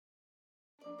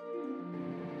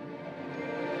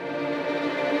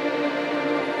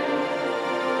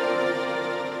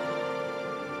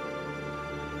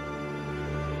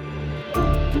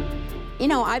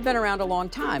I've been around a long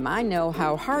time. I know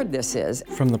how hard this is.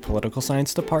 From the political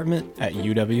science department at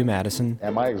UW-Madison.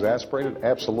 Am I exasperated?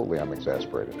 Absolutely, I'm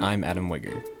exasperated. I'm Adam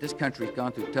Wigger. This country's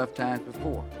gone through tough times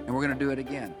before, and we're going to do it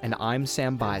again. And I'm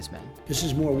Sam Beisman. This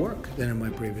is more work than in my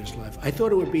previous life. I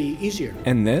thought it would be easier.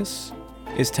 And this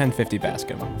is 1050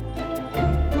 Bascom.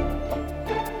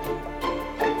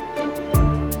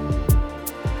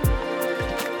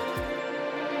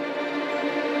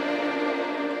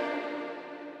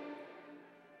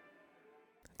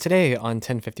 Today on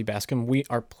 1050 Bascom, we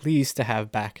are pleased to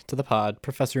have back to the pod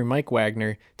Professor Mike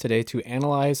Wagner today to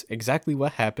analyze exactly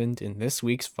what happened in this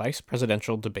week's vice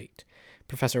presidential debate.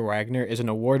 Professor Wagner is an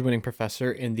award-winning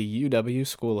professor in the UW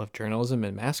School of Journalism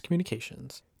and Mass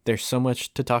Communications. There's so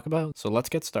much to talk about, so let's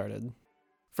get started.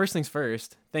 First things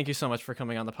first, thank you so much for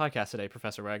coming on the podcast today,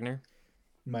 Professor Wagner.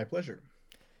 My pleasure.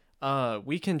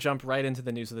 We can jump right into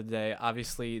the news of the day.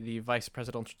 Obviously, the vice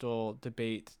presidential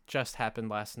debate just happened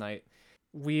last night.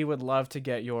 We would love to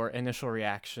get your initial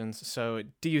reactions. So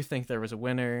do you think there was a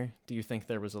winner? Do you think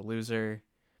there was a loser?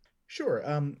 Sure.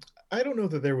 I don't know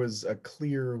that there was a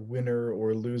clear winner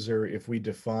or loser if we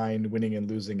define winning and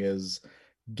losing as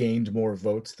gained more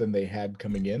votes than they had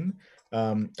coming in.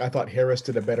 I thought Harris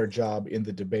did a better job in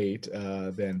the debate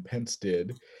than Pence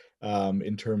did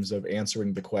in terms of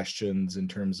answering the questions, in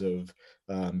terms of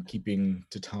keeping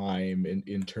to time,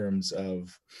 in terms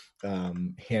of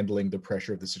handling the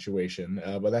pressure of the situation.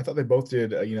 But I thought they both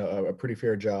did, a pretty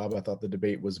fair job. I thought the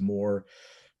debate was more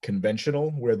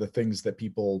conventional, where the things that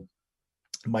people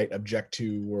might object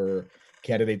to were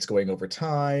candidates going over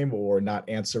time or not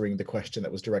answering the question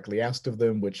that was directly asked of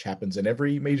them, which happens in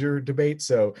every major debate.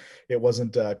 So it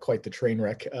wasn't quite the train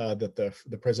wreck that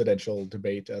the presidential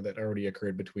debate that already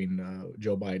occurred between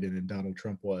Joe Biden and Donald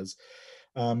Trump was.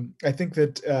 I think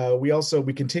that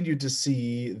we continued to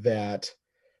see that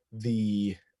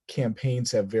the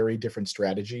campaigns have very different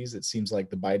strategies. It seems like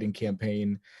the Biden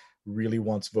campaign really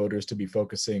wants voters to be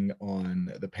focusing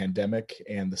on the pandemic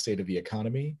and the state of the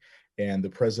economy. And the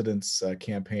president's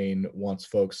campaign wants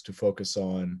folks to focus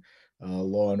on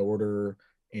law and order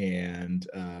and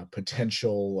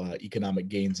potential economic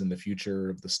gains in the future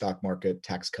of the stock market,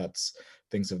 tax cuts,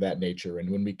 things of that nature. And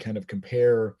when we kind of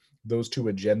compare those two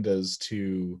agendas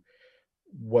to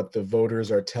what the voters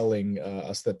are telling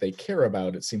us that they care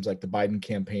about, it seems like the Biden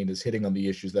campaign is hitting on the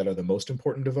issues that are the most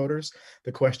important to voters.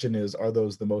 The question is, are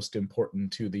those the most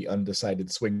important to the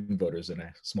undecided swing voters in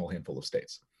a small handful of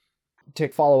states? To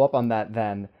follow up on that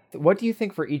then, what do you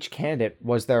think for each candidate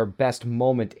was their best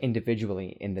moment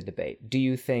individually in the debate? Do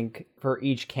you think for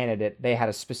each candidate they had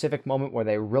a specific moment where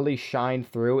they really shined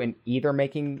through in either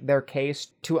making their case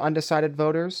to undecided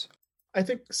voters? I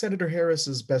think Senator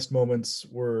Harris's best moments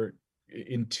were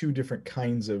in two different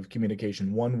kinds of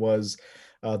communication. One was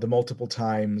the multiple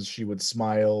times she would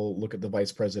smile, look at the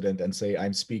vice president and say,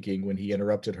 "I'm speaking," when he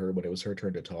interrupted her when it was her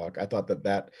turn to talk. I thought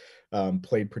that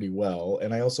played pretty well.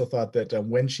 And I also thought that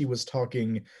when she was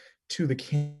talking to the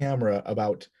camera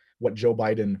about what Joe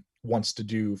Biden wants to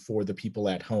do for the people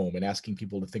at home and asking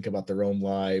people to think about their own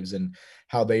lives and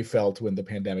how they felt when the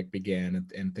pandemic began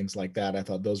and things like that, I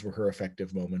thought those were her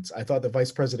effective moments. I thought that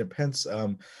Vice President Pence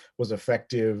was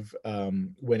effective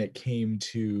when it came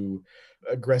to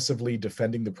aggressively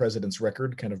defending the president's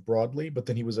record kind of broadly, but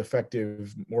then he was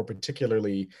effective more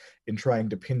particularly in trying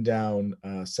to pin down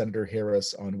Senator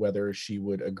Harris on whether she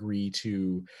would agree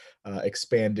to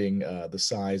expanding the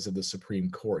size of the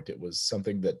Supreme Court. It was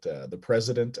something that the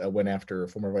president went after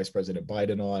former Vice President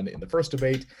Biden on in the first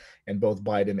debate, and both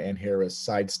Biden and Harris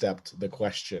sidestepped the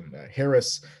question.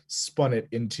 Harris spun it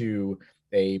into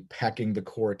a packing the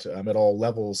court at all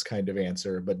levels kind of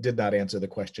answer, but did not answer the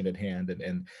question at hand.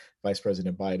 And Vice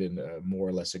President Biden more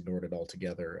or less ignored it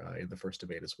altogether in the first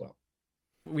debate as well.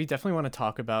 We definitely want to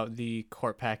talk about the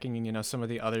court packing and, some of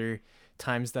the other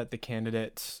times that the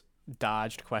candidates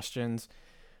dodged questions,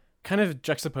 kind of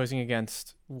juxtaposing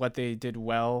against what they did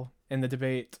well in the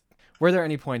debate. Were there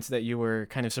any points that you were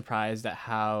kind of surprised at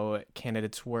how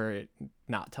candidates were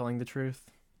not telling the truth?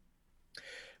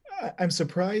 I'm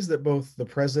surprised that both the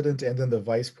president and then the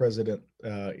vice president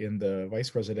in the vice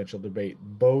presidential debate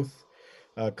both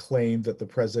claimed that the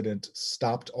president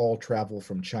stopped all travel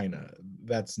from China.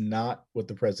 That's not what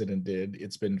the president did.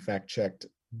 It's been fact-checked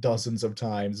dozens of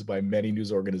times by many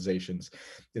news organizations.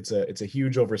 It's a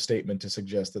huge overstatement to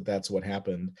suggest that that's what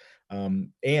happened.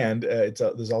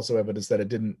 There's also evidence that it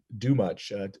didn't do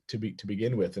much to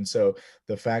begin with. And so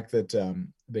the fact that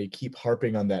they keep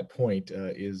harping on that point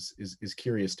is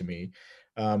curious to me.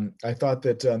 I thought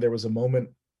that there was a moment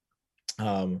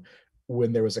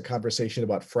when there was a conversation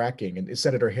about fracking, and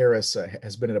Senator Harris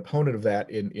has been an opponent of that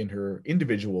in her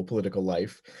individual political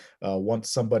life.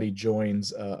 Once somebody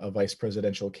joins a vice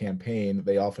presidential campaign,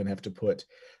 they often have to put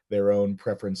their own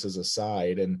preferences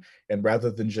aside, and rather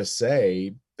than just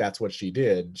say that's what she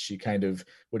did, she kind of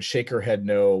would shake her head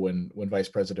no when Vice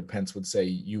President Pence would say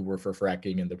you were for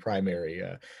fracking in the primary,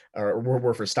 or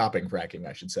were for stopping fracking,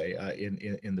 I should say,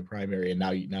 in the primary, and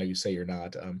now you say you're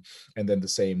not. And then the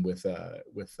same with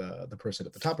the person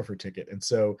at the top of her ticket. And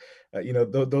so,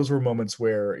 those were moments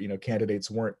where candidates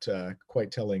weren't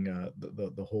quite telling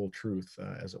the whole truth,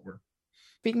 as it were.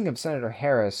 Speaking of Senator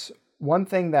Harris, one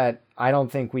thing that I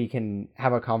don't think we can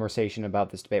have a conversation about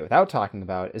this debate without talking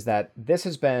about is that this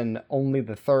has been only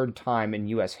the third time in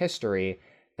U.S. history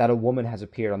that a woman has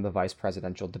appeared on the vice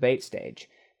presidential debate stage,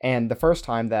 and the first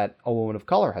time that a woman of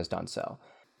color has done so.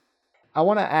 I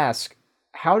want to ask,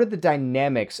 how did the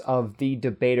dynamics of the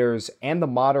debaters and the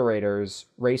moderators'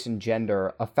 race and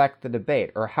gender affect the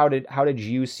debate, or how did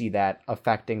you see that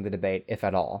affecting the debate, if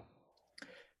at all?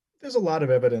 There's a lot of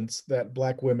evidence that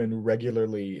Black women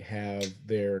regularly have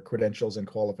their credentials and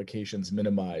qualifications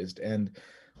minimized. And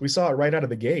we saw it right out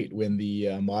of the gate when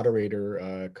the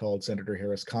moderator called Senator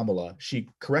Harris Kamala. She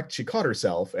caught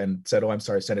herself and said, "Oh, I'm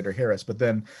sorry, Senator Harris." But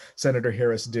then Senator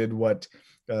Harris did what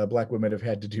Black women have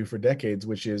had to do for decades,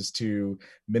 which is to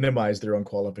minimize their own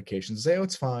qualifications, say, "Oh,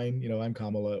 it's fine, I'm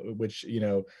Kamala," which,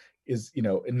 is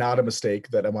not a mistake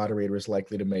that a moderator is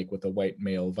likely to make with a white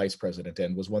male vice president,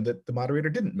 and was one that the moderator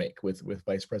didn't make with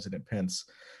Vice President Pence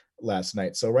last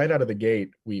night. So right out of the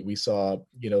gate, we saw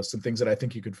some things that I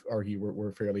think you could argue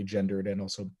were fairly gendered and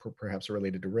also perhaps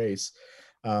related to race.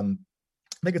 I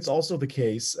think it's also the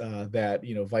case that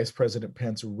Vice President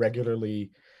Pence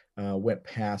regularly went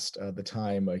past the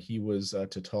time he was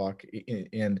to talk,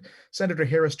 and Senator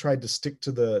Harris tried to stick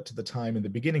to the time in the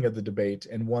beginning of the debate,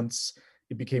 and once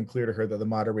it became clear to her that the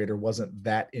moderator wasn't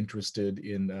that interested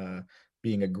in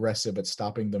being aggressive at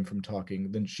stopping them from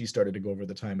talking, then she started to go over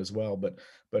the time as well.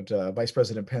 But Vice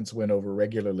President Pence went over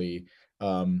regularly,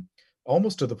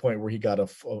 almost to the point where he got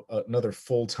another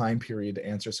full time period to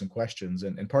answer some questions.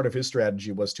 And part of his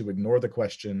strategy was to ignore the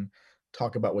question,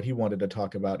 talk about what he wanted to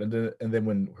talk about, and then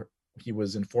when he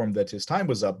was informed that his time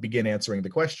was up, begin answering the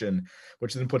question,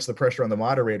 which then puts the pressure on the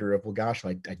moderator of, well, gosh,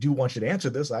 I do want you to answer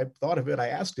this. I thought of it, I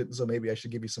asked it, so maybe I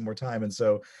should give you some more time. And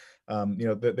so,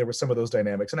 there were some of those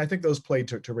dynamics, and I think those played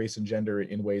to race and gender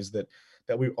in ways that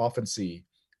we often see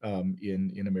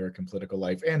in American political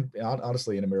life, and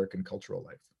honestly in American cultural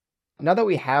life. Now that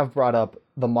we have brought up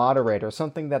the moderator,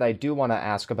 something that I do want to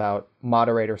ask about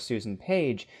moderator Susan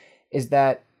Page is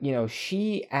that,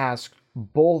 she asked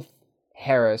both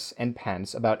Harris and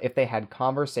Pence about if they had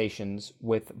conversations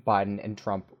with Biden and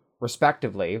Trump,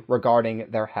 respectively, regarding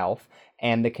their health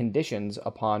and the conditions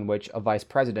upon which a vice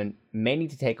president may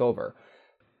need to take over.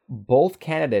 Both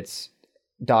candidates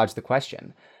dodged the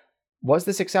question. Was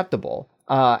this acceptable?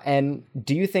 And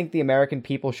do you think the American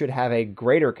people should have a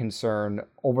greater concern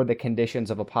over the conditions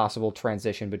of a possible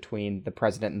transition between the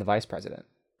president and the vice president?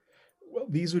 Well,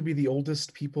 these would be the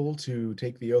oldest people to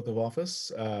take the oath of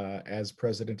office as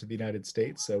president of the United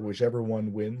States. Whichever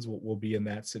one wins will be in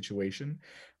that situation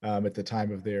at the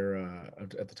time of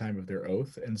their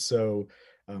oath. And so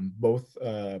both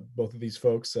of these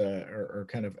folks are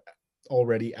kind of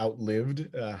already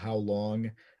outlived how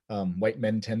long white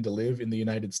men tend to live in the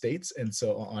United States, and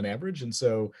so on average. And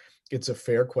so it's a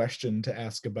fair question to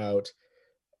ask about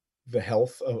the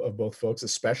health of both folks,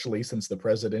 especially since the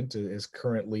president is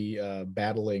currently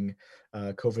battling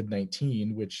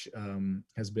COVID-19, which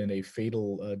has been a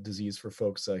fatal disease for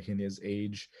folks in his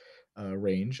age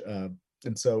range.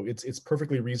 And so it's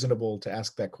perfectly reasonable to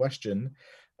ask that question.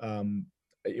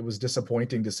 It was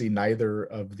disappointing to see neither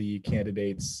of the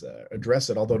candidates address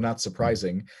it, although not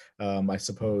surprising. I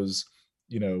suppose,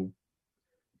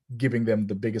 giving them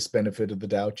the biggest benefit of the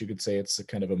doubt, you could say it's a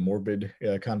kind of a morbid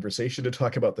conversation to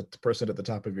talk about the person at the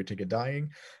top of your ticket dying.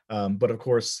 But of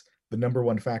course, the number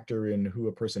one factor in who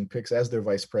a person picks as their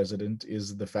vice president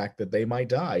is the fact that they might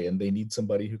die, and they need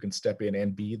somebody who can step in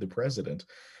and be the president.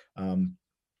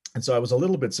 And so I was a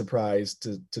little bit surprised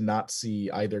to not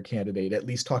see either candidate at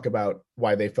least talk about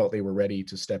why they felt they were ready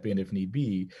to step in if need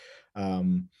be.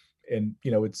 And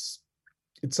it's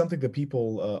something that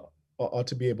people ought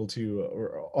to be able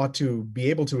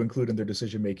to include in their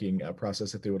decision-making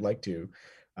process if they would like to.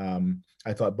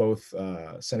 I thought both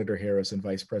Senator Harris and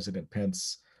Vice President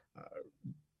Pence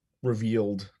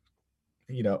revealed,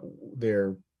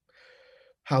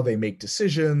 how they make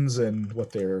decisions and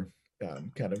what their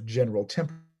kind of general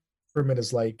temperament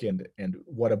is like, and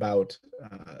what about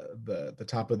the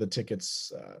top of the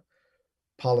ticket's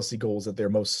policy goals that they're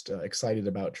most excited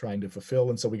about trying to fulfill.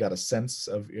 And so we got a sense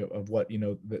of what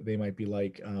that they might be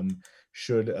like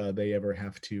should they ever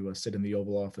have to sit in the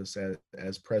Oval Office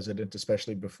as president,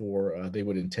 especially before they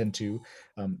would intend to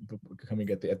coming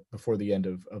before the end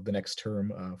of the next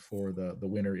term for the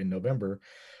winner in November.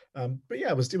 But yeah,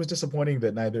 it was disappointing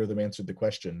that neither of them answered the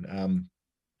question.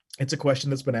 It's a question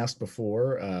that's been asked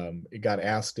before. It got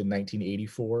asked in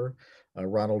 1984.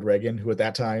 Ronald Reagan, who at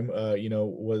that time,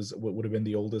 would have been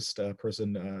the oldest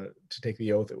person to take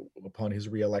the oath upon his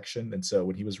reelection, and so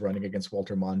when he was running against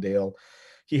Walter Mondale,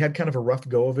 he had kind of a rough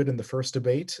go of it in the first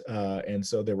debate, and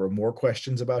so there were more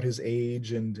questions about his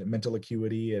age and mental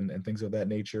acuity and things of that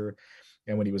nature.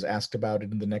 And when he was asked about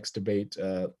it in the next debate,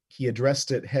 he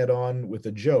addressed it head on with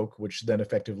a joke, which then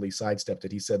effectively sidestepped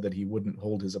it. He said that he wouldn't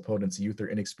hold his opponent's youth or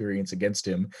inexperience against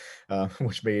him,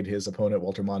 which made his opponent,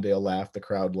 Walter Mondale, laugh. The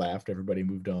crowd laughed. Everybody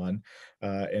moved on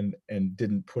and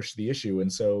didn't push the issue.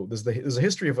 And so there's a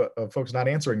history of folks not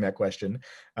answering that question.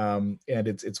 And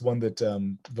it's one that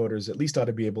voters at least ought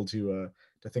to be able to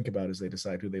think about as they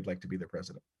decide who they'd like to be their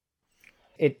president.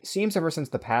 It seems ever since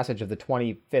the passage of the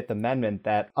 25th Amendment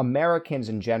that Americans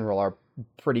in general are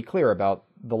pretty clear about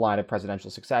the line of presidential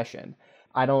succession.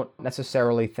 I don't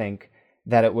necessarily think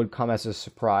that it would come as a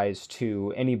surprise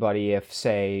to anybody if,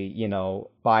 say,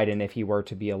 Biden, if he were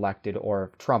to be elected,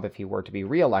 or Trump, if he were to be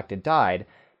reelected, died,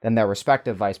 then their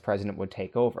respective vice president would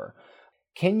take over.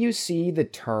 Can you see the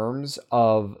terms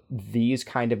of these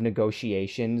kind of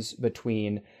negotiations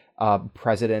between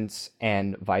presidents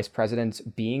and vice presidents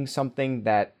being something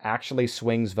that actually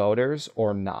swings voters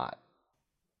or not?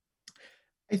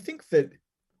 I think that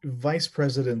vice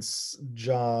presidents'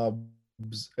 jobs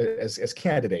as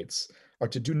candidates are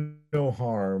to do no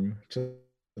harm to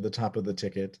the top of the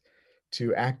ticket,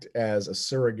 to act as a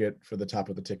surrogate for the top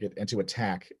of the ticket, and to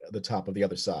attack the top of the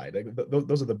other side.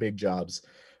 Those are the big jobs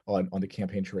on the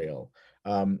campaign trail.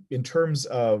 In terms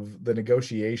of the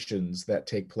negotiations that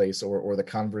take place or the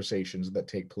conversations that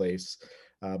take place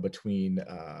between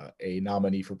a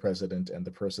nominee for president and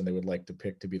the person they would like to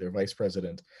pick to be their vice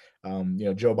president,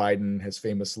 Joe Biden has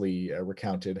famously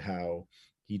recounted how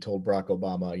he told Barack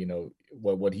Obama,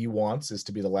 what he wants is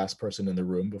to be the last person in the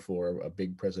room before a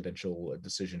big presidential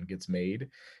decision gets made.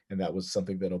 And that was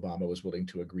something that Obama was willing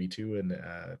to agree to. And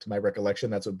to my recollection,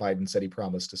 that's what Biden said he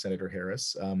promised to Senator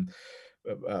Harris.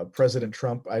 President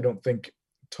Trump, I don't think,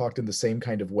 talked in the same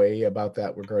kind of way about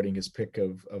that regarding his pick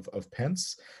of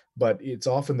Pence, but it's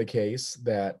often the case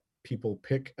that people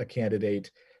pick a candidate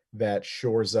that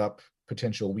shores up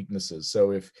potential weaknesses.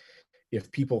 So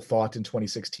if people thought in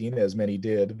 2016, as many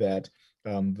did, that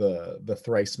the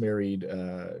thrice married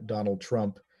Donald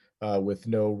Trump with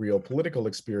no real political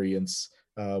experience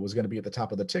was going to be at the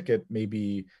top of the ticket,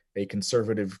 maybe a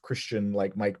conservative Christian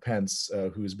like Mike Pence,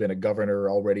 who's been a governor,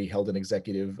 already held an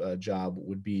executive job,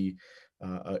 would be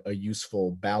a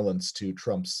useful balance to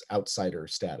Trump's outsider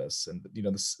status. And,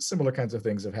 the similar kinds of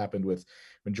things have happened with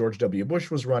when George W.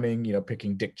 Bush was running,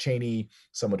 picking Dick Cheney,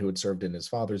 someone who had served in his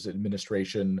father's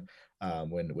administration.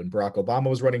 When Barack Obama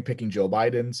was running, picking Joe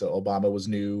Biden. So Obama was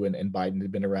new and Biden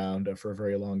had been around for a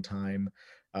very long time.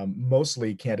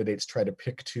 Mostly candidates try to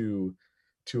pick to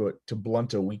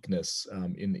blunt a weakness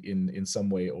in some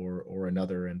way or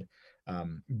another. And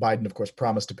Biden, of course,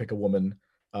 promised to pick a woman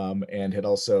and had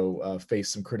also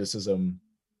faced some criticism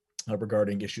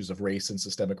regarding issues of race and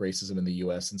systemic racism in the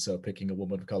U.S. And so picking a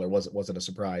woman of color wasn't a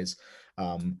surprise.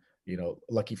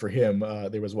 Lucky for him,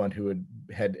 there was one who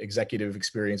had executive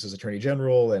experience as attorney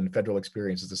general and federal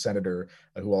experience as a senator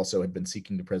who also had been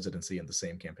seeking the presidency in the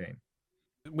same campaign.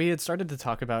 We had started to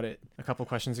talk about it a couple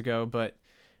questions ago, but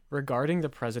regarding the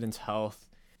president's health,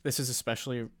 this is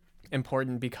especially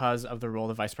important because of the role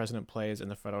the vice president plays in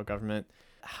the federal government.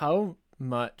 How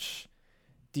much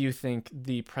do you think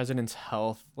the president's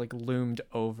health loomed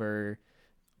over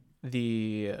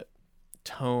the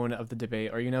tone of the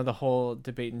debate, or the whole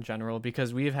debate in general?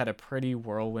 Because we have had a pretty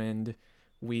whirlwind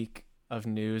week of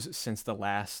news since the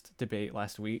last debate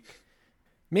last week.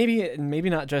 Maybe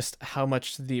not just how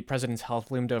much the president's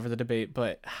health loomed over the debate,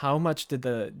 but how much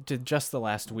did just the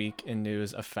last week in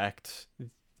news affect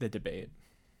the debate?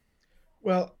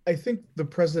 Well, I think the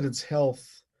president's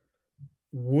health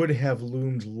would have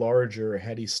loomed larger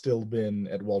had he still been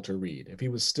at Walter Reed. If he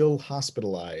was still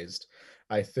hospitalized,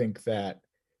 I think that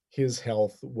his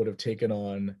health would have taken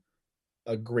on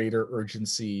a greater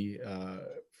urgency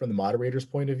from the moderator's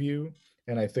point of view.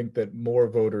 And I think that more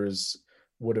voters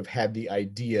would have had the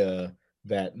idea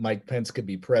that Mike Pence could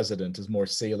be president is more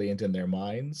salient in their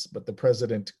minds. But the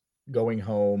president going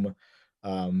home,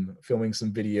 filming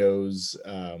some videos,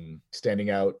 standing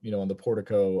out, on the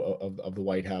portico of the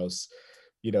White House,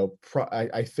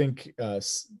 I think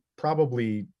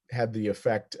probably had the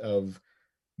effect of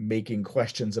making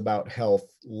questions about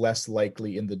health less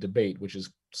likely in the debate, which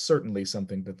is certainly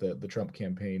something that the Trump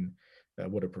campaign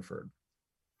would have preferred.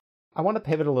 I want to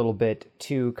pivot a little bit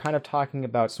to kind of talking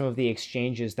about some of the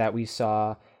exchanges that we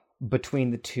saw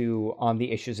between the two on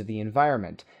the issues of the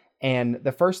environment. And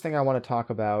the first thing I want to talk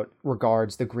about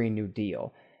regards the Green New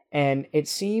Deal. And it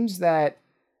seems that,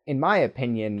 in my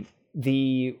opinion,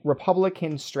 the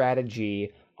Republican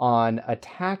strategy on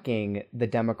attacking the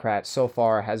Democrats so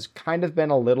far has kind of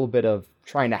been a little bit of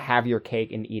trying to have your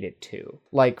cake and eat it too.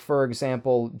 Like, for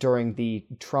example, during the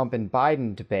Trump and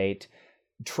Biden debate,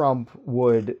 Trump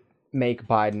would make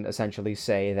Biden essentially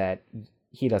say that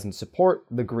he doesn't support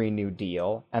the Green New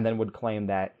Deal, and then would claim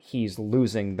that he's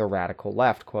losing the radical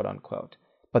left, quote unquote.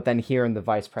 But then here in the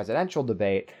vice presidential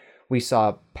debate, we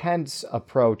saw Pence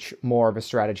approach more of a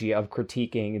strategy of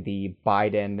critiquing the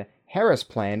Biden-Harris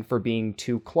plan for being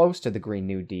too close to the Green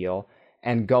New Deal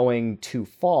and going too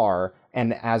far,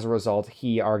 and as a result,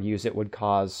 he argues it would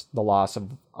cause the loss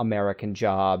of American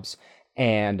jobs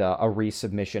and a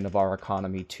resubmission of our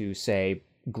economy to, say,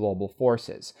 global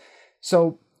forces.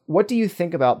 So what do you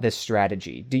think about this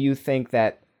strategy? Do you think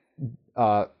that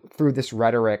through this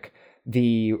rhetoric,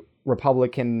 the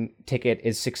Republican ticket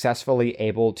is successfully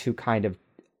able to kind of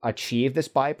achieve this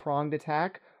bi-pronged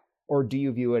attack? Or do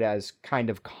you view it as kind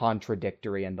of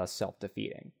contradictory and thus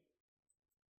self-defeating?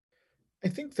 I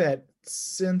think that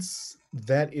since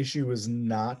that issue is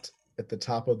not at the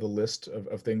top of the list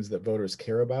of things that voters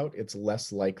care about, it's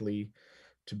less likely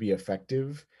to be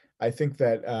effective. I think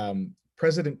that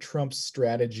President Trump's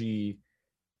strategy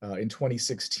in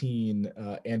 2016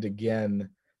 and again,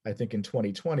 I think in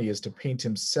 2020, is to paint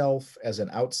himself as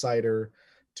an outsider,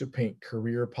 to paint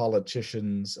career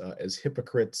politicians as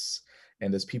hypocrites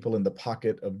and as people in the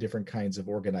pocket of different kinds of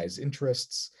organized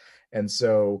interests. And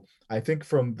so I think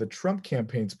from the Trump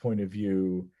campaign's point of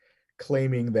view,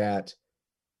 claiming that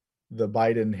the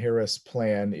Biden-Harris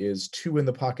plan is too in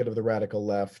the pocket of the radical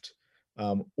left,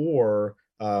 or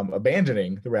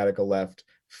abandoning the radical left,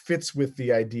 fits with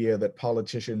the idea that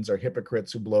politicians are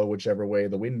hypocrites who blow whichever way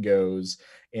the wind goes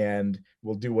and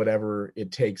will do whatever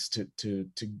it takes to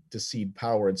cede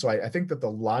power. And so I think that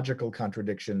the logical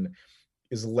contradiction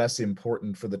is less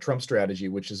important for the Trump strategy,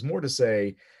 which is more to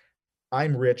say,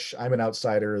 I'm rich, I'm an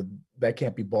outsider, that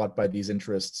can't be bought by these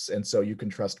interests, and so you can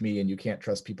trust me and you can't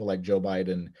trust people like Joe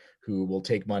Biden who will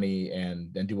take money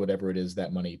and do whatever it is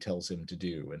that money tells him to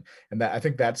do. And that, I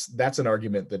think that's an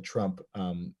argument that Trump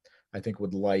I think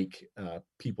would like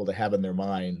people to have in their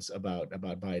minds about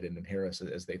Biden and Harris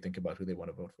as they think about who they want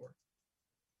to vote for.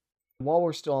 While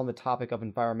we're still on the topic of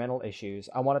environmental issues,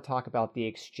 I want to talk about the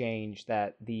exchange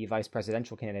that the vice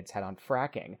presidential candidates had on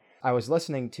fracking. I was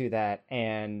listening to that,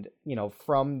 and,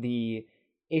 from the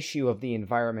issue of the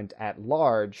environment at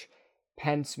large,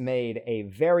 Pence made a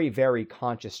very, very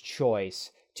conscious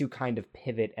choice to kind of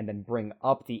pivot and then bring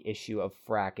up the issue of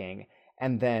fracking,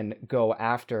 and then go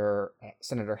after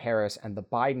Senator Harris and the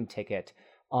Biden ticket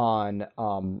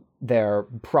on their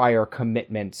prior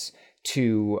commitments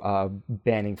to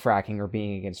banning fracking or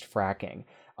being against fracking.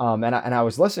 And I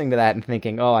was listening to that and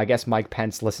thinking, oh, I guess Mike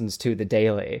Pence listens to The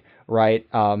Daily, right?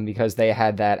 Because they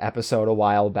had that episode a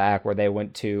while back where they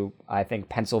went to, I think,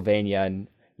 Pennsylvania and,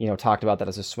 talked about that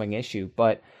as a swing issue.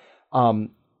 But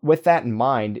with that in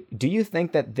mind, do you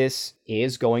think that this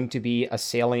is going to be a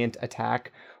salient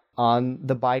attack on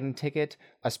the Biden ticket,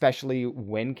 especially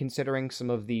when considering some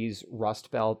of these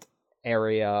Rust Belt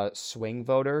area swing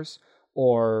voters,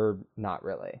 or not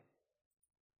really?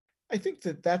 I think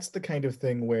that that's the kind of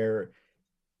thing where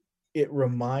it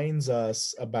reminds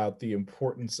us about the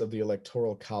importance of the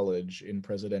Electoral College in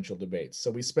presidential debates.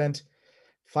 So we spent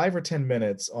 5 or 10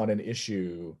 minutes on an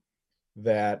issue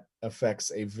that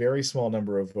affects a very small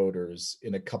number of voters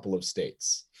in a couple of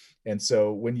states. And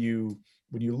so when you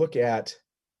look at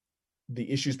the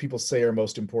issues people say are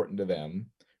most important to them,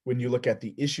 when you look at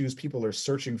the issues people are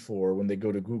searching for when they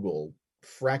go to Google,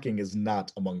 fracking is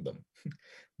not among them.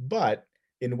 But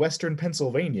in Western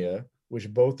Pennsylvania,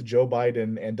 which both Joe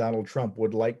Biden and Donald Trump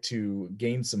would like to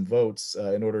gain some votes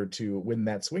in order to win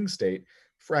that swing state,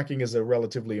 fracking is a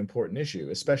relatively important issue,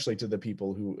 especially to the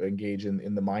people who engage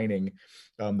in the mining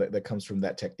that comes from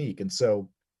that technique. And so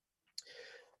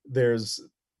there's,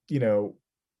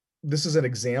 this is an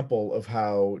example of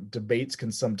how debates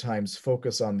can sometimes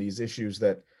focus on these issues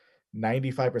that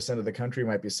 95% of the country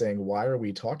might be saying, why are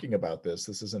we talking about this?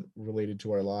 This isn't related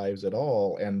to our lives at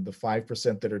all. And the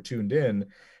 5% that are tuned in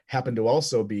happen to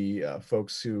also be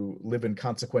folks who live in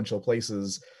consequential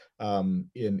places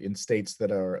in states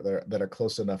that are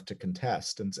close enough to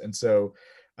contest. And so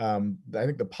I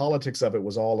think the politics of it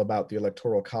was all about the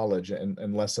Electoral College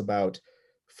and less about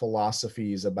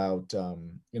philosophies about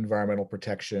environmental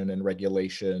protection and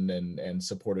regulation and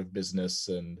supportive business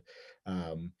and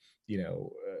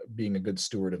being a good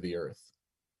steward of the earth.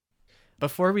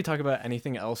 Before we talk about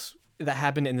anything else that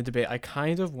happened in the debate, I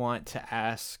kind of want to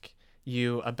ask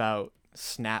you about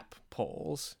snap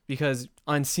polls, because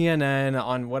on CNN,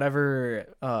 on whatever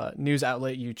news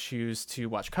outlet you choose to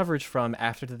watch coverage from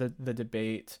after the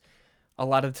debate, a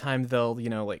lot of the time they'll,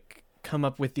 like come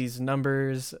up with these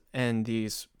numbers and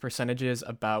these percentages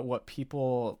about what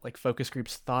people, like focus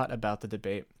groups, thought about the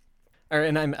debate.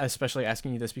 And I'm especially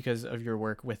asking you this because of your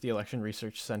work with the Election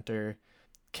Research Center.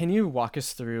 Can you walk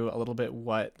us through a little bit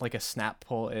what like a snap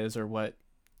poll is, or what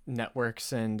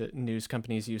networks and news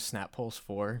companies use snap polls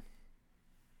for?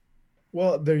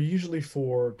 Well, they're usually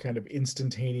for kind of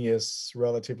instantaneous,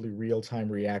 relatively real-time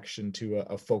reaction to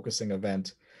a focusing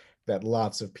event that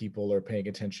lots of people are paying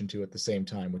attention to at the same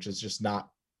time, which is just not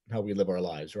how we live our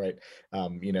lives, right?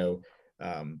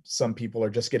 Some people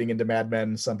are just getting into Mad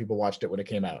Men. Some people watched it when it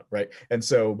came out, right? And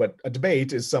so, but a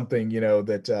debate is something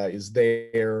that is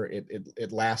there.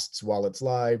 It lasts while it's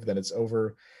live, then it's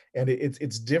over, and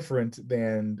it's different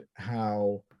than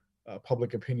how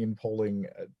public opinion polling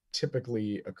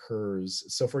typically occurs.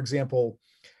 So, for example,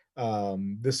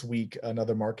 this week,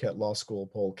 another Marquette Law School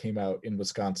poll came out in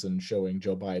Wisconsin showing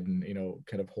Joe Biden,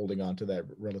 kind of holding on to that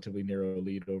relatively narrow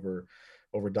lead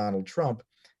over Donald Trump.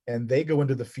 And they go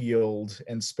into the field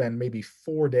and spend maybe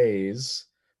 4 days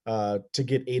to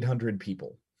get 800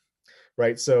 people,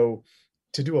 right? So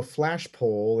to do a flash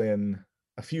poll in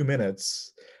a few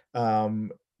minutes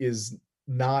is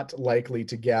not likely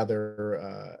to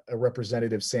gather a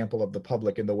representative sample of the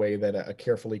public in the way that a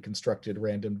carefully constructed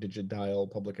random digit dial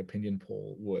public opinion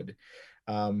poll would.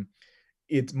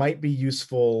 It might be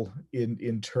useful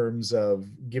in terms of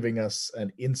giving us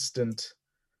an instant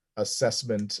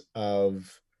assessment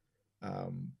of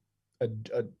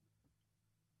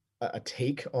a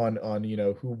take on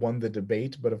who won the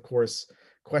debate, but of course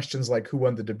questions like who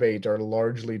won the debate are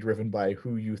largely driven by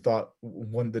who you thought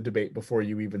won the debate before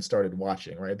you even started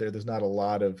watching, right? There's not a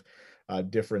lot of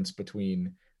difference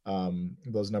between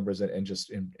those numbers and just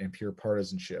in pure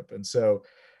partisanship. And so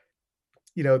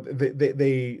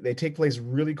they take place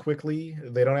really quickly.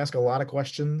 They don't ask a lot of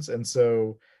questions, and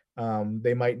so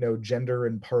they might know gender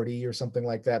and party or something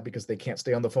like that because they can't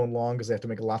stay on the phone long because they have to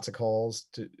make lots of calls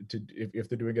to if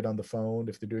they're doing it on the phone.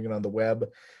 If they're doing it on the web,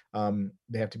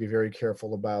 they have to be very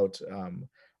careful about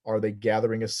are they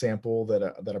gathering a sample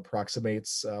that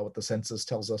approximates what the census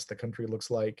tells us the country looks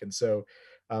like. And so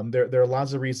there are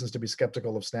lots of reasons to be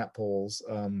skeptical of snap polls.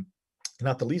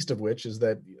 Not the least of which is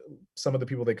that some of the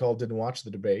people they called didn't watch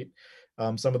the debate.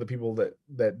 Some of the people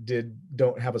that did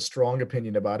don't have a strong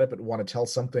opinion about it, but want to tell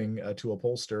something to a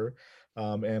pollster.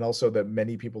 And also that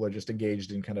many people are just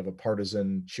engaged in kind of a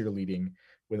partisan cheerleading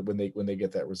when they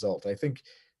get that result. I think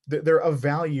they're of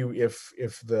value if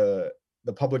the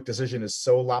public decision is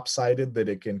so lopsided that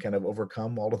it can kind of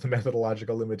overcome all of the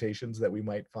methodological limitations that we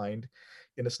might find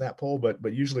in a snap poll. But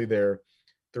usually their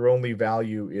only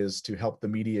value is to help the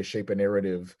media shape a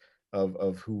narrative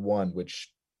of who won,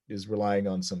 which is relying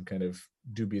on some kind of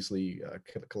dubiously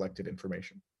collected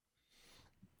information.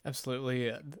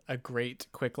 Absolutely. A great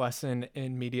quick lesson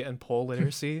in media and poll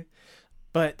literacy.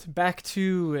 But back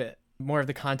to more of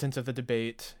the content of the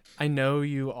debate. I know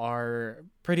you are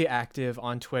pretty active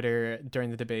on Twitter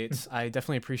during the debates. I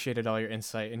definitely appreciated all your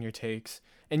insight and your takes.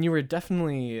 And you were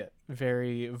definitely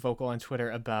very vocal on Twitter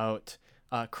about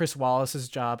Chris Wallace's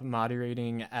job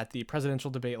moderating at the presidential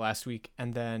debate last week,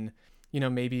 and then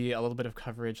maybe a little bit of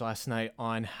coverage last night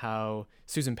on how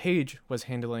Susan Page was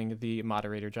handling the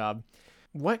moderator job.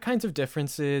 What kinds of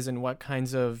differences and what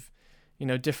kinds of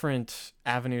different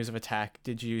avenues of attack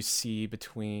did you see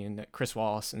between Chris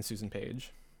Wallace and Susan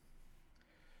Page?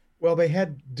 Well, they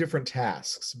had different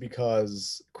tasks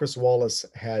because Chris Wallace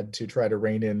had to try to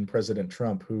rein in President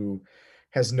Trump, who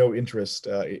has no interest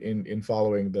in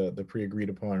following the pre-agreed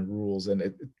upon rules.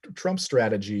 And Trump's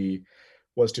strategy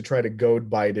was to try to goad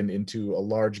Biden into a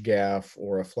large gaffe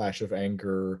or a flash of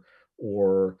anger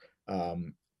or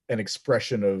an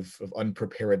expression of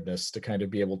unpreparedness to kind of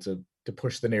be able to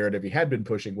push the narrative he had been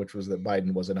pushing, which was that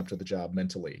Biden wasn't up to the job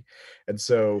mentally. And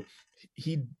so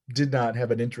he did not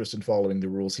have an interest in following the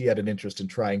rules. He had an interest in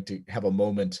trying to have a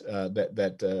moment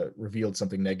that revealed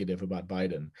something negative about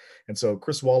Biden. And so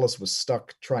Chris Wallace was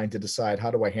stuck trying to decide,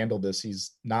 how do I handle this?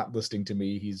 He's not listening to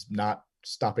me. He's not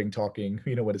stopping talking,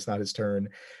 when it's not his turn.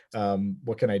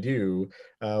 What can I do?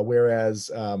 Whereas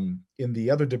in the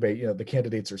other debate, the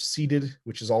candidates are seated,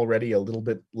 which is already a little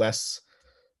bit less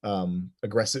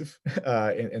aggressive.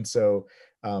 And so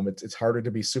it's harder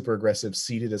to be super aggressive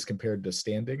seated as compared to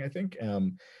standing, I think.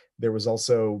 There was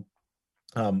also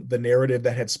the narrative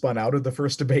that had spun out of the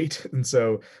first debate. And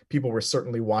so people were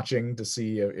certainly watching to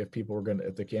see if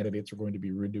the candidates were going to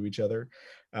be rude to each other.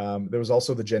 There was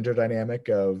also the gender dynamic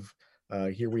of,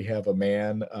 here we have a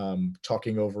man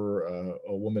talking over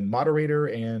a woman moderator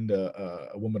and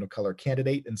a woman of color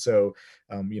candidate. And so,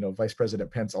 Vice President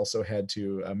Pence also had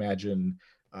to imagine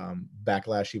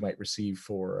backlash he might receive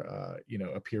for,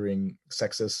 appearing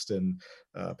sexist and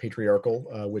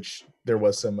patriarchal, which there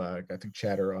was some, I think,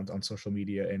 chatter on social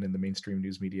media and in the mainstream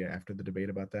news media after the debate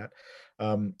about that.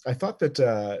 I thought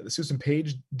that Susan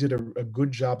Page did a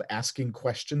good job asking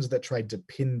questions that tried to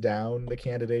pin down the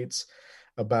candidates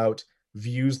about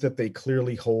views that they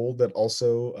clearly hold that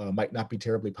also might not be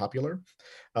terribly popular.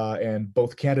 And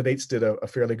both candidates did a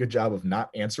fairly good job of not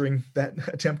answering that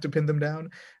attempt to pin them down.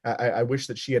 I wish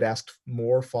that she had asked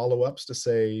more follow-ups to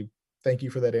say, thank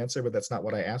you for that answer, but that's not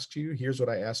what I asked you. Here's what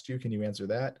I asked you. Can you answer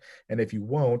that? And if you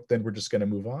won't, then we're just going to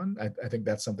move on. I think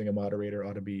that's something a moderator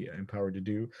ought to be empowered to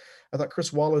do. I thought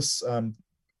Chris Wallace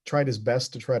tried his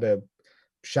best to try to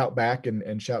shout back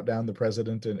and shout down the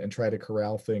president and try to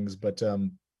corral things, but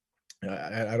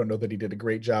I don't know that he did a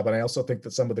great job. And I also think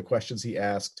that some of the questions he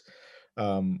asked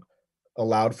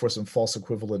allowed for some false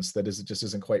equivalence that just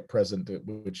isn't quite present,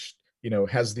 which,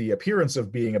 has the appearance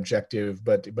of being objective,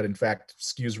 but in fact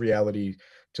skews reality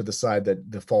to the side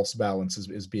that the false balance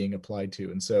is being applied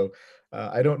to. And so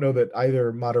I don't know that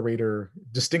either moderator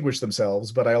distinguished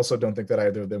themselves, but I also don't think that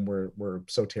either of them were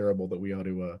so terrible that we ought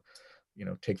to,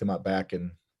 take them out back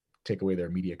and take away their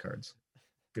media cards,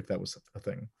 if that was a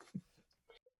thing.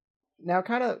 Now,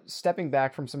 kind of stepping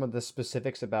back from some of the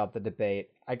specifics about the debate,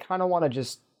 I kind of want to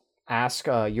just ask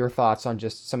your thoughts on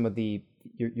just some of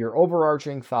your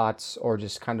overarching thoughts, or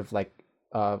just kind of like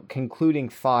concluding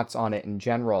thoughts on it in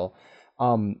general.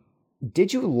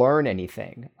 Did you learn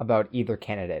anything about either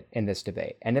candidate in this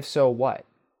debate? And if so, what?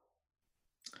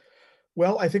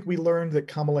 Well, I think we learned that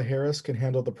Kamala Harris can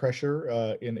handle the pressure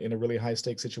in a really high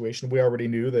stakes situation. We already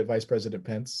knew that Vice President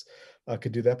Pence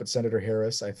could do that, but Senator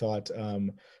Harris, I thought,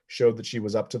 showed that she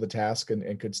was up to the task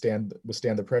and could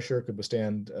withstand the pressure, could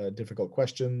withstand difficult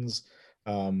questions,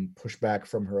 push back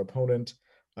from her opponent.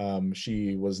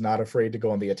 She was not afraid to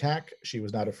go on the attack. She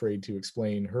was not afraid to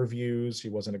explain her views. She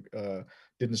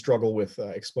didn't struggle with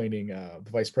explaining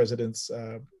the vice president's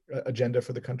agenda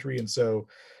for the country. And so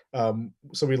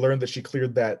we learned that she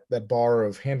cleared that bar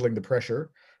of handling the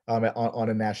pressure on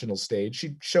a national stage.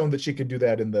 She'd shown that she could do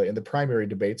that in the primary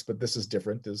debates, but this is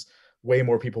different. There's way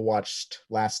more people watched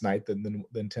last night than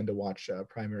tend to watch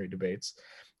primary debates.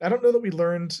 I don't know that we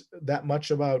learned that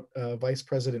much about Vice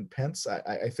President Pence.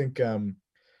 I think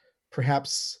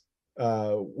perhaps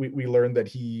we learned that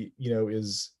he,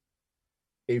 is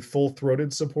a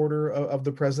full-throated supporter of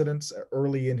the president's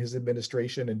early in his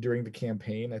administration and during the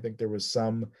campaign. I think there was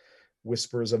some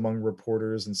whispers among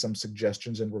reporters and some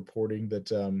suggestions in reporting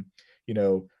that,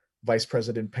 Vice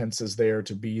President Pence is there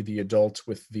to be the adult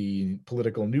with the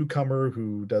political newcomer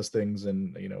who does things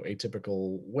in,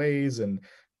 atypical ways and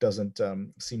doesn't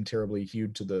seem terribly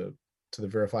hewed to the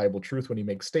verifiable truth when he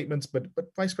makes statements. But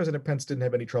Vice President Pence didn't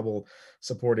have any trouble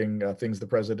supporting things the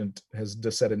president has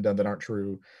just said and done that aren't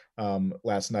true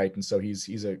last night. And so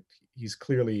he's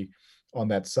clearly on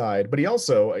that side. But he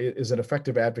also is an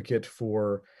effective advocate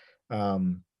for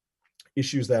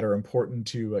issues that are important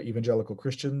to evangelical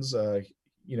Christians.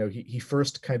 He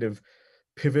first kind of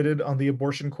pivoted on the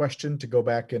abortion question to go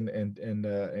back and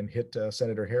hit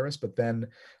Senator Harris, but then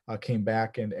came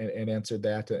back and answered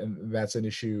that, and that's an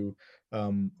issue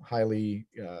highly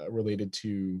related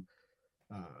to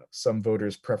some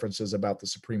voters' preferences about the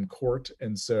Supreme Court,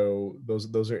 and so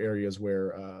those are areas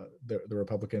where the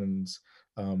Republicans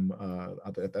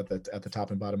at the top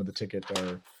and bottom of the ticket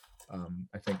are,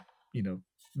 I think,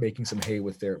 making some hay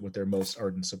with their most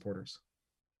ardent supporters.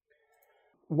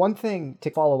 One thing to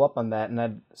follow up on that, and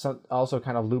I'd also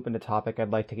kind of loop into topic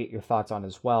I'd like to get your thoughts on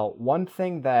as well. One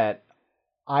thing that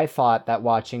I thought that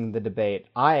watching the debate,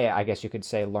 I guess you could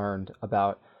say learned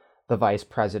about the vice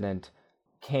president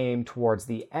came towards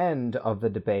the end of the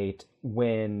debate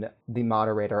when the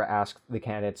moderator asked the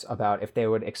candidates about if they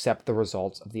would accept the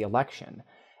results of the election.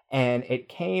 And it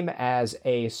came as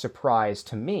a surprise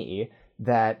to me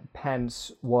that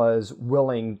Pence was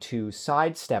willing to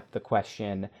sidestep the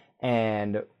question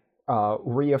and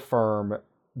reaffirm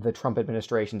the Trump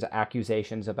administration's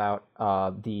accusations about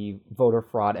the voter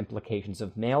fraud implications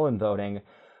of mail-in voting,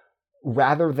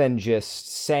 rather than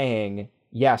just saying,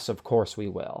 yes, of course we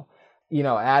will.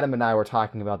 Adam and I were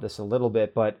talking about this a little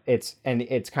bit, but it's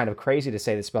kind of crazy to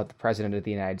say this about the president of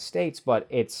the United States, but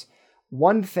it's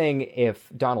one thing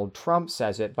if Donald Trump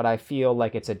says it, but I feel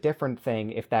like it's a different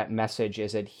thing if that message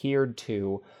is adhered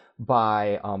to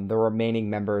by the remaining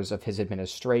members of his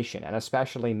administration, and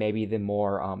especially maybe the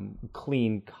more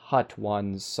clean-cut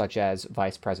ones, such as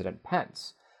Vice President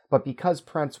Pence. But because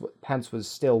Pence was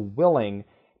still willing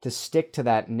to stick to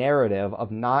that narrative of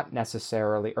not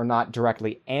necessarily or not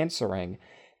directly answering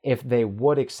if they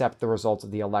would accept the results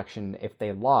of the election if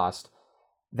they lost,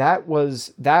 that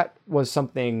was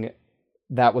something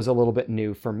that was a little bit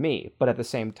new for me. But at the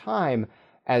same time,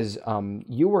 as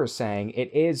you were saying,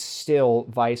 it is still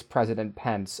Vice President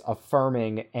Pence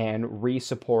affirming and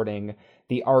re-supporting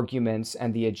the arguments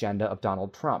and the agenda of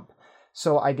Donald Trump.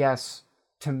 So I guess,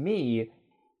 to me,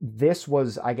 this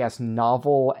was,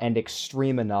 novel and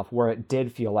extreme enough where it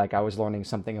did feel like I was learning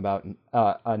something about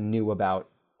new about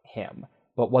him.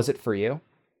 But was it for you?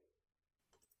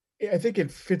 I think it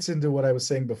fits into what I was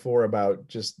saying before about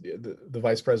just the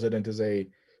vice president is a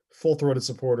full-throated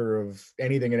supporter of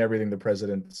anything and everything the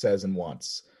president says and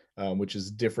wants, which is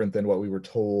different than what we were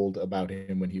told about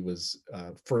him when he was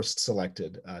first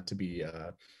selected to be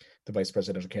the vice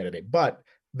presidential candidate. But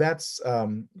that's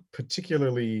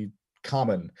particularly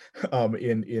common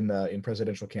in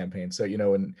presidential campaigns. So,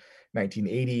 in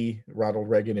 1980, Ronald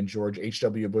Reagan and George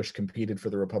H.W. Bush competed for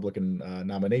the Republican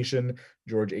nomination.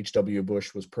 George H.W.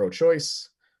 Bush was pro-choice.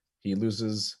 He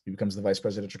loses, he becomes the vice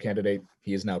presidential candidate.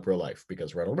 He is now pro-life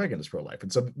because Ronald Reagan is pro-life.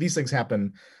 And so these things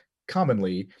happen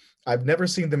commonly. I've never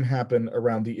seen them happen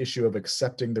around the issue of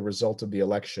accepting the result of the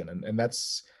election. And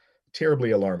that's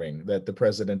terribly alarming that the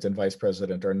president and vice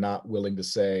president are not willing to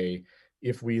say,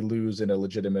 if we lose in a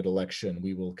legitimate election,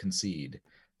 we will concede.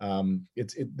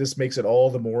 This makes it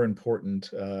all the more important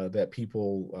that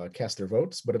people cast their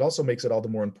votes, but it also makes it all the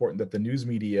more important that the news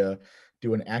media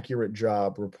do an accurate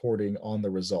job reporting on the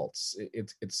results.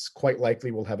 It's quite likely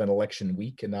we'll have an election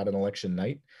week and not an election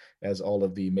night, as all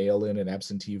of the mail-in and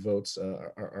absentee votes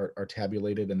are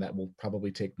tabulated, and that will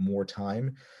probably take more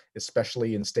time,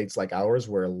 especially in states like ours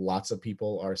where lots of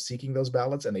people are seeking those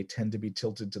ballots and they tend to be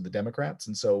tilted to the Democrats.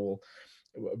 And so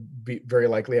we'll be very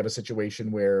likely have a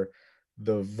situation where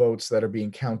the votes that are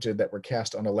being counted that were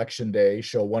cast on election day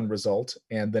show one result,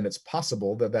 and then it's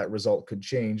possible that that result could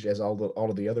change as all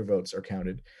of the other votes are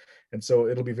counted. And so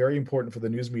it'll be very important for the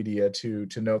news media to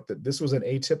note that this was an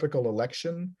atypical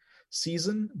election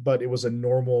season, but it was a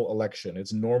normal election.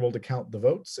 It's normal to count the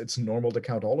votes. It's normal to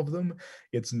count all of them.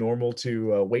 It's normal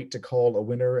to wait to call a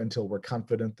winner until we're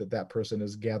confident that that person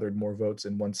has gathered more votes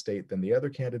in one state than the other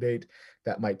candidate.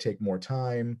 That might take more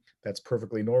time. That's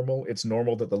perfectly normal. It's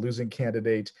normal that the losing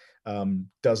candidate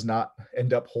does not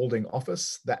end up holding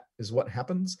office. That is what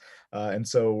happens. And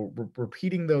so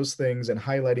repeating those things and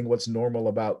highlighting what's normal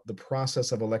about the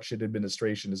process of election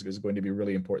administration is going to be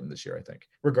really important this year, I think,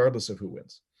 regardless of who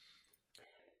wins.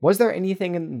 Was there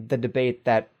anything in the debate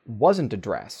that wasn't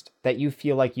addressed that you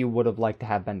feel like you would have liked to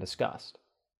have been discussed?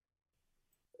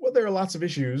 Well, there are lots of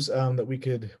issues that we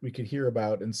could hear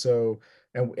about, and so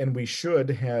and we should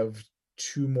have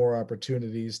two more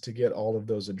opportunities to get all of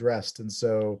those addressed. And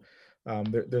so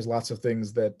there's lots of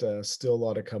things that still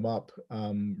ought to come up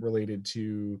related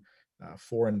to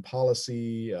foreign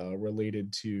policy,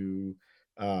 related to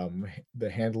the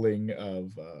handling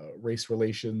of race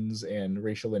relations and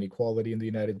racial inequality in the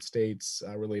United States,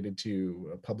 related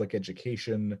to public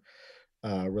education,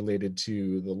 related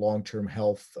to the long-term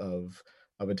health of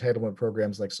entitlement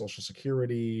programs like Social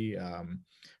Security,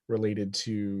 related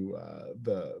to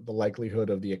the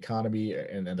likelihood of the economy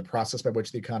and the process by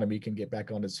which the economy can get back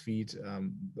on its feet.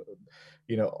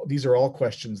 These are all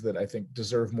questions that I think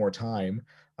deserve more time.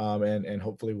 And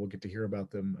hopefully we'll get to hear about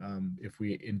them if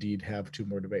we indeed have two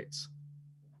more debates.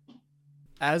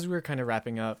 As we're kind of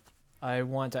wrapping up, I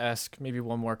want to ask maybe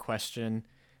one more question.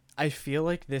 I feel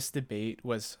like this debate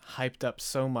was hyped up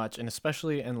so much, and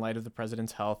especially in light of the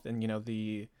president's health and,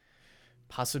 the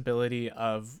possibility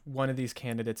of one of these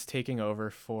candidates taking over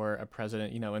for a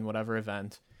president, in whatever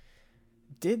event.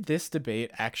 Did this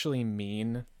debate actually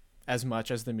mean as much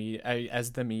as the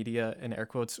media, in air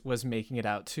quotes, was making it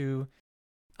out to?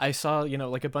 I saw,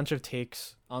 like a bunch of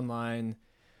takes online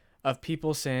of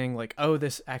people saying like, oh,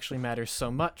 this actually matters so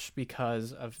much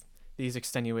because of these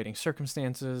extenuating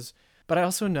circumstances. But I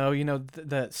also know,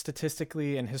 that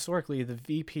statistically and historically, the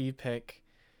VP pick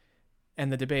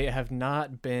and the debate have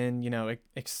not been,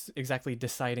 exactly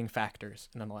deciding factors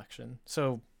in an election.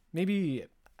 So maybe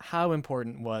how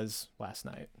important was last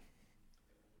night?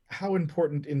 How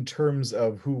important in terms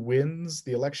of who wins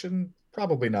the election?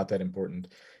 Probably not that important.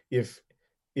 If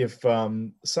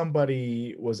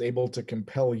somebody was able to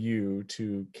compel you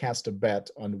to cast a bet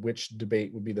on which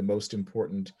debate would be the most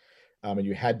important, and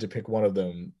you had to pick one of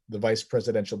them, the vice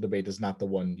presidential debate is not the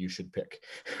one you should pick.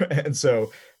 And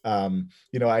so,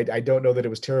 I don't know that it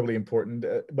was terribly important,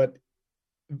 but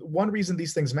one reason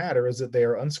these things matter is that they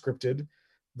are unscripted.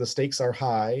 The stakes are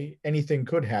high. Anything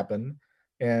could happen.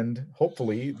 And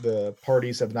hopefully the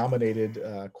parties have nominated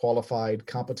qualified,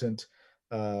 competent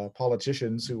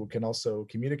politicians who can also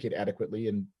communicate adequately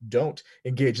and don't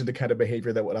engage in the kind of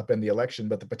behavior that would upend the election.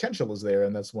 But the potential is there,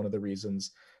 and that's one of the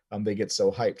reasons they get so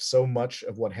hyped. So much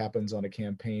of what happens on a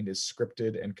campaign is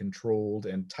scripted and controlled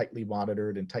and tightly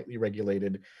monitored and tightly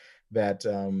regulated, that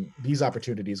these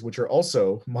opportunities, which are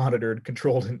also monitored,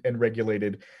 controlled, and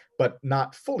regulated, but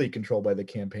not fully controlled by the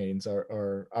campaigns,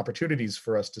 are opportunities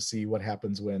for us to see what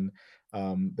happens when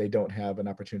they don't have an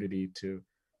opportunity to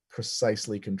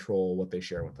precisely control what they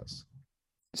share with us.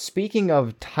 Speaking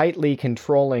of tightly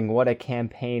controlling what a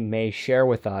campaign may share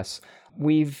with us,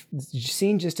 we've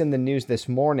seen just in the news this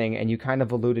morning, and you kind of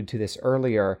alluded to this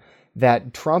earlier,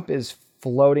 that Trump is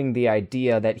floating the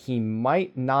idea that he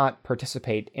might not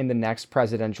participate in the next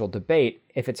presidential debate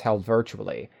if it's held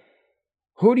virtually.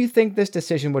 Who do you think this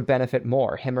decision would benefit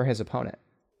more, him or his opponent?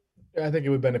 I think it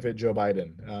would benefit Joe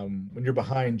Biden. When you're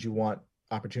behind, you want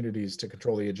opportunities to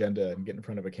control the agenda and get in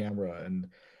front of a camera,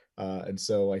 and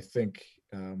so I think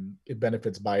it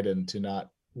benefits Biden to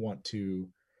not want to.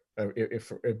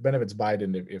 If it benefits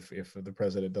Biden if the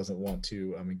president doesn't want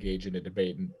to engage in a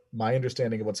debate. And my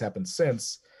understanding of what's happened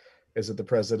since is that the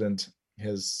president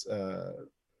has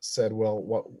said,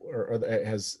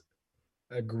 has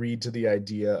agreed to the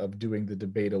idea of doing the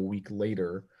debate a week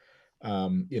later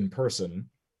in person,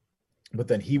 but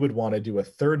then he would want to do a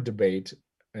third debate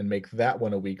and make that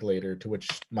one a week later, to which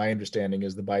my understanding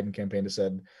is the Biden campaign has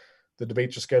said, the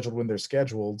debates are scheduled when they're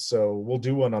scheduled, so we'll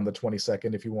do one on the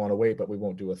 22nd if you want to wait, but we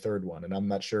won't do a third one. And I'm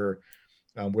not sure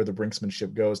where the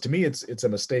brinksmanship goes. To me, it's a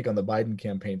mistake on the Biden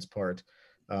campaign's part.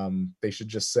 They should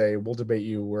just say, we'll debate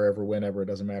you wherever, whenever, it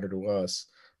doesn't matter to us.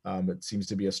 It seems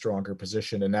to be a stronger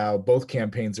position. And now both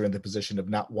campaigns are in the position of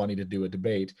not wanting to do a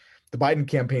debate. The Biden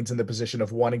campaign's in the position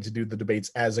of wanting to do the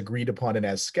debates as agreed upon and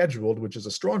as scheduled, which is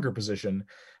a stronger position.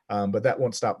 But that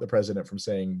won't stop the president from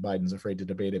saying Biden's afraid to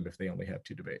debate him if they only have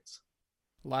two debates.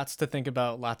 Lots to think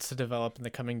about, lots to develop in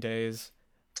the coming days.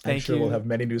 I'm sure we'll have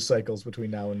many news cycles between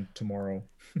now and tomorrow.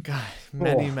 God,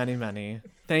 many.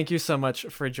 Thank you so much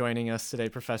for joining us today,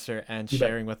 Professor, and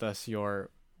sharing with us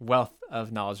your wealth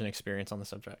of knowledge and experience on the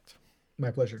subject. My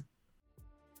pleasure.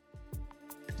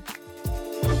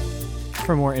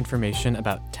 For more information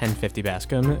about 1050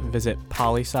 Bascom, visit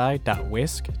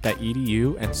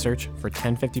polysci.wisc.edu and search for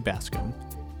 1050 Bascom.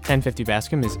 1050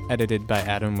 Bascom is edited by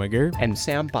Adam Wigger and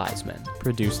Sam Beisman,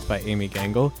 produced by Amy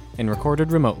Gangle, and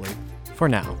recorded remotely. For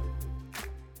now.